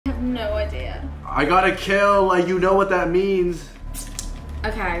have no idea. I got a kill, like you know what that means.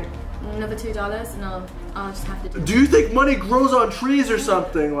 Okay, another $2 and I'll just have to do you think money grows on trees or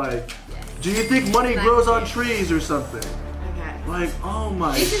something? Like, yes. Do you think money grows on trees or something? Okay. Like, oh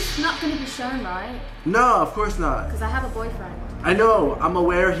my. This is not going to be shown, right? No, of course not. Because I have a boyfriend. I know, I'm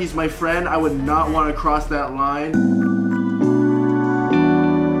aware he's my friend. I would not want to cross that line.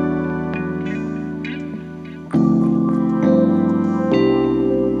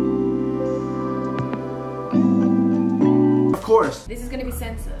 Of course. This is going to be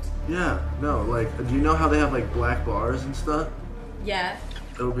censored. Yeah, no, like, do you know how they have like black bars and stuff? Yeah.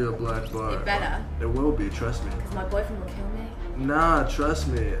 It'll be a black bar. It better. It will be, trust me. Because my boyfriend will kill me. Nah, trust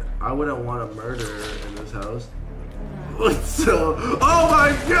me. I wouldn't want a murder in this house. So, oh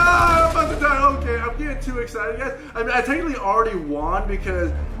my god, I'm about to die. Okay, I'm getting too excited, guys. I mean, I technically already won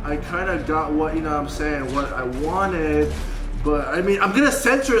because I kind of got what, you know what I'm saying, what I wanted. But, I mean, I'm going to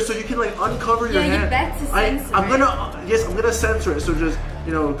censor it so you can, like, uncover your hand. Yeah, you bet to censor I'm going to censor it. So just,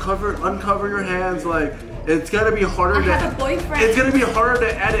 you know, uncover your hands. Like, it's going to be harder I have a boyfriend. It's going to be harder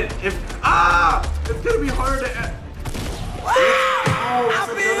to edit if, it's going to be harder to edit. Oh, that's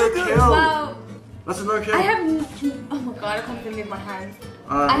another kill. Wow. That's another kill. I have, oh my god, I can't even move my hands.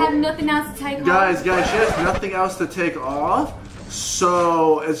 I have nothing else to take off. Guys, she has nothing else to take off.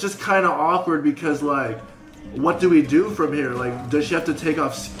 So, it's just kind of awkward because, like, what do we do from here? Like, does she have to take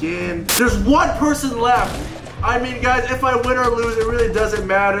off skin? There's one person left. I mean, guys, if I win or lose, it really doesn't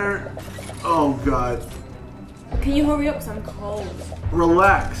matter. Oh, God. Can you hurry up because I'm cold?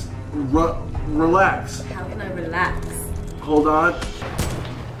 Relax. Relax. How can I relax? Hold on.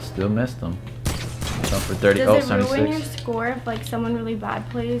 Still missed them. Going for 30. Does it 76. ruin your score if like someone really bad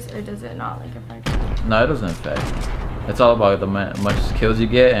plays, or does it not like affect it? No, it doesn't affect. It's all about the much kills you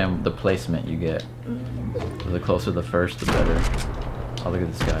get and the placement you get. So the closer the first, the better. Oh, look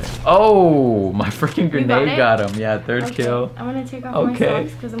at this guy. Oh, my freaking grenade got him. Yeah, third kill. I'm gonna take off my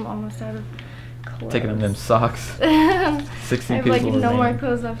socks because I'm almost out of clothes. Taking them socks. 16 I have like people no more remain.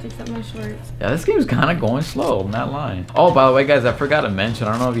 clothes left except my shorts. Yeah, this game's kind of going slow. I'm not lying. Oh, by the way, guys, I forgot to mention.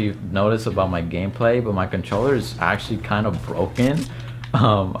 I don't know if you noticed about my gameplay, but my controller is actually kind of broken.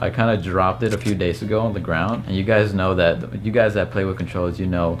 I kind of dropped it a few days ago on the ground, and you guys know that, you guys that play with controllers, you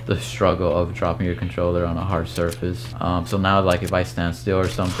know the struggle of dropping your controller on a hard surface. So now, like, if I stand still or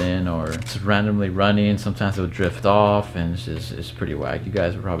something, or just randomly running, sometimes it'll drift off, and it's pretty whack. You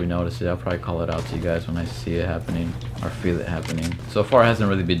guys will probably notice it. I'll probably call it out to you guys when I see it happening or feel it happening. So far, it hasn't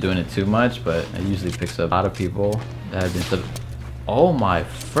really been doing it too much, but it usually picks up a lot of people that have been. Oh my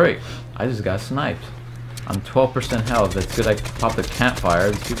frick! I just got sniped. I'm 12% health. That's good. I popped a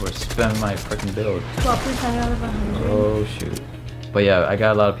campfire. These people are spamming my freaking build. 12% out of 100. Oh shoot. But yeah, I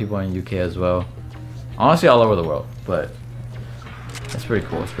got a lot of people in UK as well. Honestly, all over the world. But that's pretty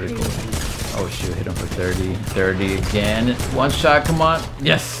cool. It's pretty cool. Oh shoot, hit him for 30. 30 again. One shot. Come on.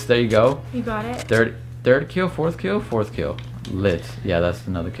 Yes, there you go. You got it. Third kill, fourth kill. Lit. Yeah, that's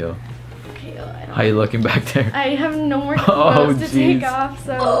another kill. Okay, How you looking back there? I have no more clothes to take off,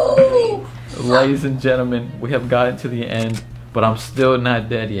 so. Ladies and gentlemen, we have gotten to the end, but I'm still not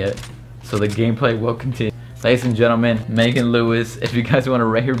dead yet, so the gameplay will continue. Ladies and gentlemen, Megan Lewis, if you guys want to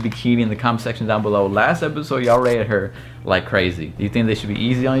rate her bikini in the comment section down below. Last episode, y'all rated her like crazy. Do you think they should be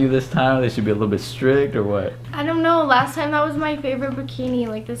easy on you this time, or they should be a little bit strict, or what? I don't know. Last time that was my favorite bikini.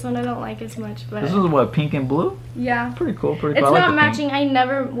 Like, this one I don't like as much, but. This was what, pink and blue? Yeah. Pretty cool, pretty It's cool. not matching. I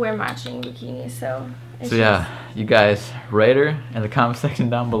never wear matching bikinis, so. So yeah, you guys rate her in the comment section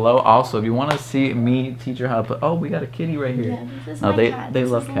down below. Also, if you want to see me teach her how to play, oh, we got a kitty right here. Yeah, this is no, my cat. they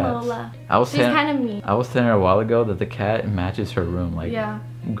This love is cats. Lola. She's kind of mean. I was telling her a while ago that the cat matches her room, like Yeah.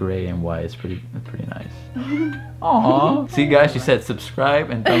 gray and white. It's pretty nice. Aww. See, guys, she said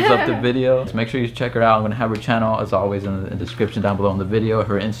subscribe and thumbs up the video. So make sure you check her out. I'm gonna have her channel as always in the description down below in the video.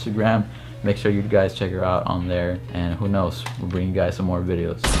 Her Instagram. Make sure you guys check her out on there. And who knows, we'll bring you guys some more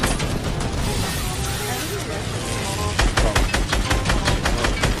videos.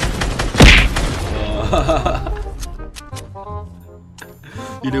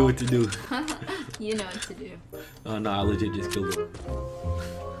 You know what to do. You know what to do. Oh no, I legit just killed him.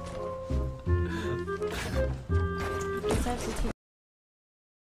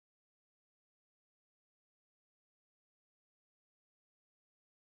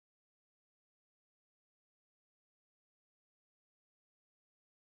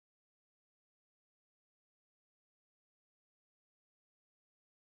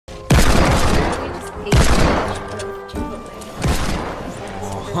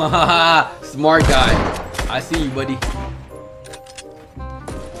 Smart guy. I see you, buddy.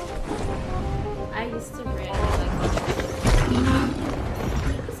 I used to really like.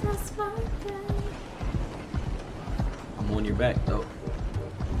 This smells back though.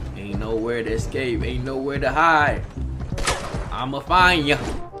 Ain't nowhere to escape. Ain't nowhere to hide. I'ma find ya.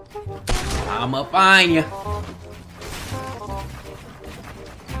 I'ma find ya.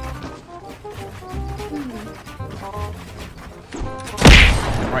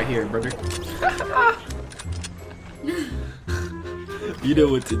 Right here, brother. You know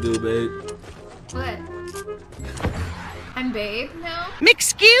what to do, babe. What? I'm babe now?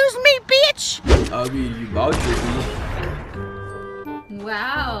 Excuse me, bitch! I mean, you about to be.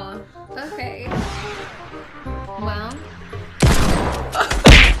 Wow. Okay. Well.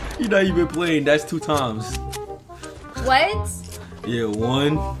 You're not even playing. That's 2 times. What? Yeah,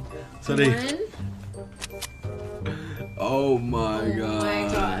 1. So they. 1? Oh my Oh god. my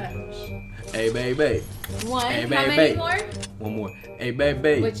gosh. Hey, baby. 1? Hey, How babe, many babe. more? One more. Hey,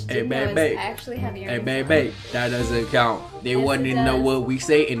 baby. Which Hey, didn't know is baby. actually have Hey, earrings. baby. That doesn't count. They Yes, want it to know does. what we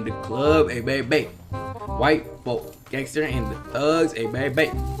say in the club. Hey, baby. White folk, gangster, and the thugs. Hey, baby.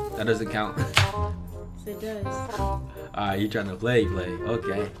 That doesn't count. Yes, it does. Alright, you trying to play.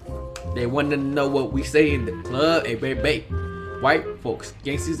 Okay. They want to know what we say in the club. Hey, baby. White folks,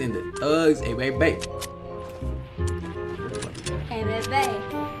 gangsters, and the thugs. Hey, baby. Hey, baby.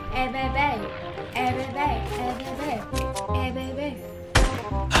 Hey, baby. Hey, baby. Hey, baby. Hey, baby.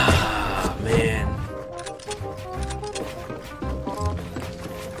 Ah, man.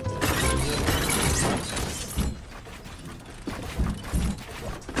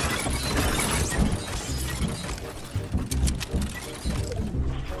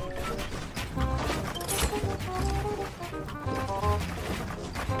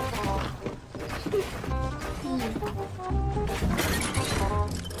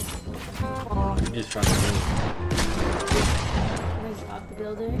 I'm just trying to move. Can I stop the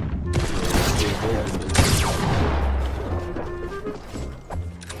builder?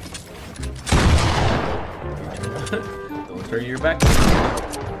 Don't turn your back.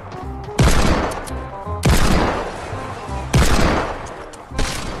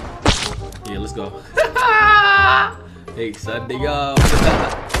 Yeah, let's go. Hey, Sunday up.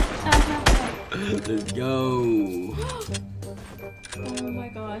 Let's go. Oh my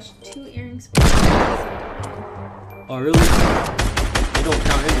gosh, 2 earrings. Oh, really? They don't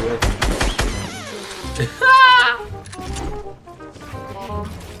count anyway.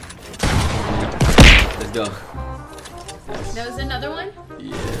 Let's go. That was another one?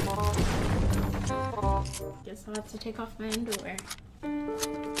 Yeah. Guess I'll have to take off my underwear. I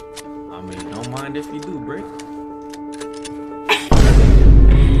mean, don't mind if you do, Brick.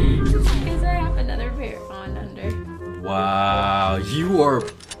 Because I have another pair on under. Wow, you are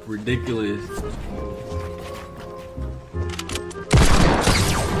ridiculous.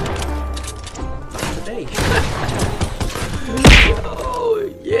 Today.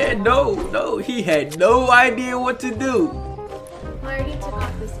 Oh, yeah, no, he had no idea what to do. I already took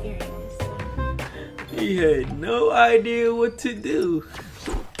off this earrings. He had no idea what to do.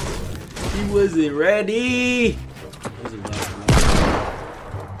 He wasn't ready.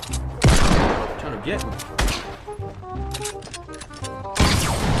 Trying to get me.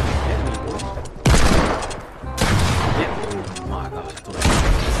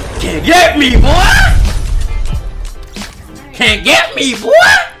 Can't get me, boy! Can't get me, boy!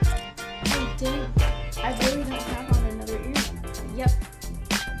 I did. I really don't have on another ear. Yep.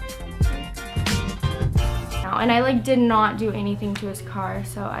 And I like did not do anything to his car,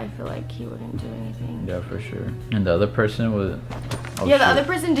 so I feel like he wouldn't do anything. Yeah, for sure. And the other person was... Oh, yeah, the shit. other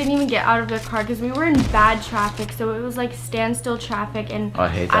person didn't even get out of their car because we were in bad traffic, so it was like standstill traffic, and Oh, I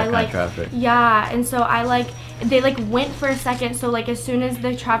hate that kind of traffic. Yeah, and so they like went for a second, so like as soon as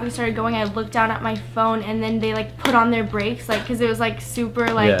the traffic started going, I looked down at my phone, and then they like put on their brakes, like because it was like super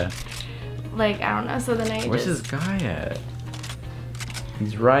like Yeah. like I don't know. So then I Where's this guy at?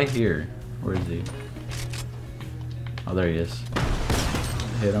 He's right here. Where is he? Oh, there he is.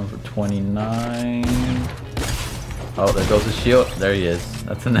 Hit him for 29. Oh, there goes the shield. There he is.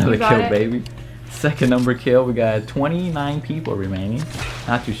 That's another got kill, it. baby. Second number kill. We got 29 people remaining.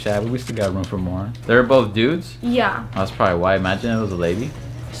 Not too shabby. We still got room for more. They're both dudes? Yeah, That's probably why. Imagine it was a lady.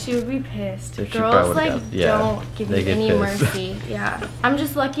 she would be pissed. So she Girls probably like would've got- yeah, don't give they you get any pissed. mercy. Yeah, I'm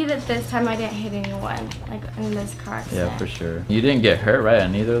just lucky that this time I didn't hit anyone like in this car accident. Yeah, for sure. You didn't get hurt, right,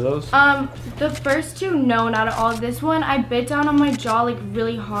 on either of those? The first two, no, not at all. This one, I bit down on my jaw like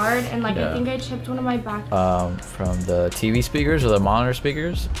really hard, and like Yeah. I think I chipped one of my back. From the TV speakers or the monitor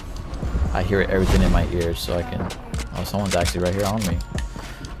speakers, I hear everything in my ears, so I can... Oh, someone's actually right here on me.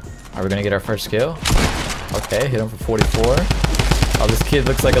 Are we gonna get our first kill? Okay, hit him for 44. Oh, this kid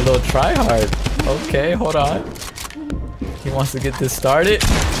looks like a little tryhard. Okay, hold on. He wants to get this started.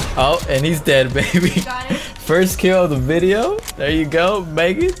 Oh, and he's dead, baby. Got it. First kill of the video. There you go,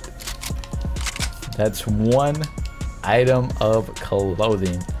 Megan. That's 1 item of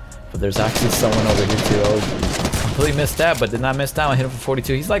clothing. But there's actually someone over here too. Oh, completely missed that, but did not miss that one. Hit him for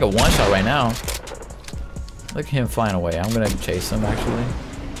 42. He's like a one-shot right now. Look at him flying away. I'm gonna chase him actually.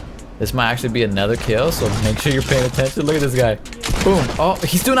 This might actually be another kill, so make sure you're paying attention. Look at this guy. Boom. Oh,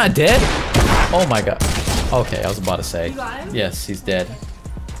 he's still not dead? Oh my god. Okay, I was about to say. You got him? Yes, he's dead.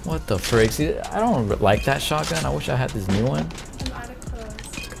 What the frick? See, I don't like that shotgun. I wish I had this new one. I'm out of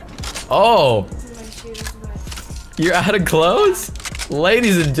clothes. Oh, This is my shoe, this is my- you're out of clothes?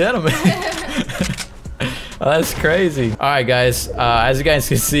 Ladies and gentlemen. Oh, that's crazy. All right, guys. As you guys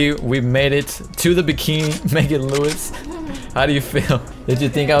can see, we made it to the bikini. Megan Lewis. How do you feel? Did you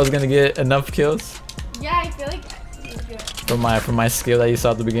think I was gonna get enough kills? Yeah, I feel like it was good. From my skill that you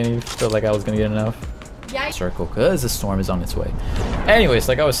saw at the beginning, you felt like I was gonna get enough? Yeah. Circle, because the storm is on its way. Anyways,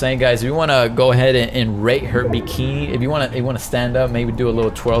 like I was saying, guys, if you want to go ahead and rate her bikini, if you want to stand up, maybe do a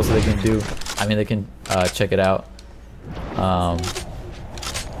little twirl so they can do, I mean, they can check it out.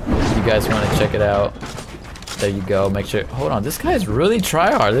 If you guys want to check it out, there you go. Make sure, hold on, this guy's really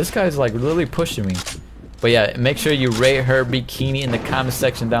try hard. This guy's like really pushing me. But yeah, make sure you rate her bikini in the comment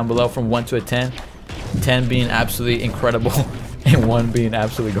section down below from 1 to a 10. 10 being absolutely incredible and 1 being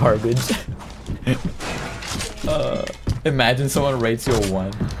absolutely garbage. Imagine someone rates you a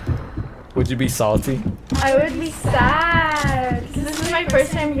 1. Would you be salty? I would be sad. Because this is my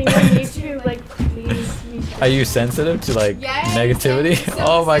first time being on YouTube. Like, please. Are you sensitive to like Yeah, negativity? so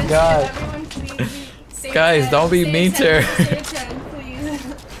Oh my god. Everyone, please. Say Guys, 10, don't be say mean 10, to her. say 10,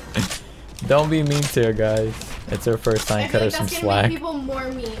 please. Don't be mean to her, guys. It's her first time. I Cut feel her like some that's gonna slack. make people more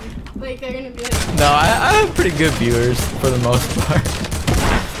mean. Like, they're gonna be like, No, I have pretty good viewers for the most part.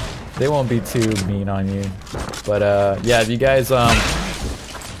 They won't be too mean on you. But yeah, if you guys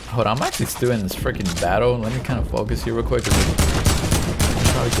hold on, I'm actually still in this freaking battle. Let me kind of focus here real quick.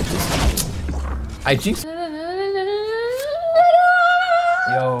 Probably get this. I jinxed.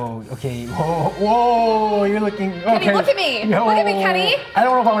 Yo, okay. Whoa, whoa, you're looking. Okay. Kenny, look at me. Yo, Look at me, Kenny. I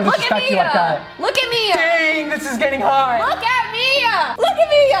don't know if I want to Look at disrespect me. you like that. Look at me. Dang, this is getting hard. Look at me. Look at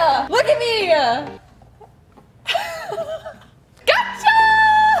me. Look at me. Gotcha.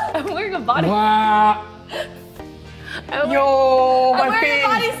 I'm wearing a body. Wow. Yo, my I'm wearing a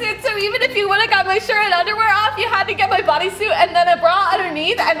face. bodysuit, so even if you would have got my shirt and underwear off, you had to get my bodysuit and then a bra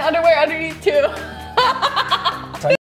underneath and underwear underneath too.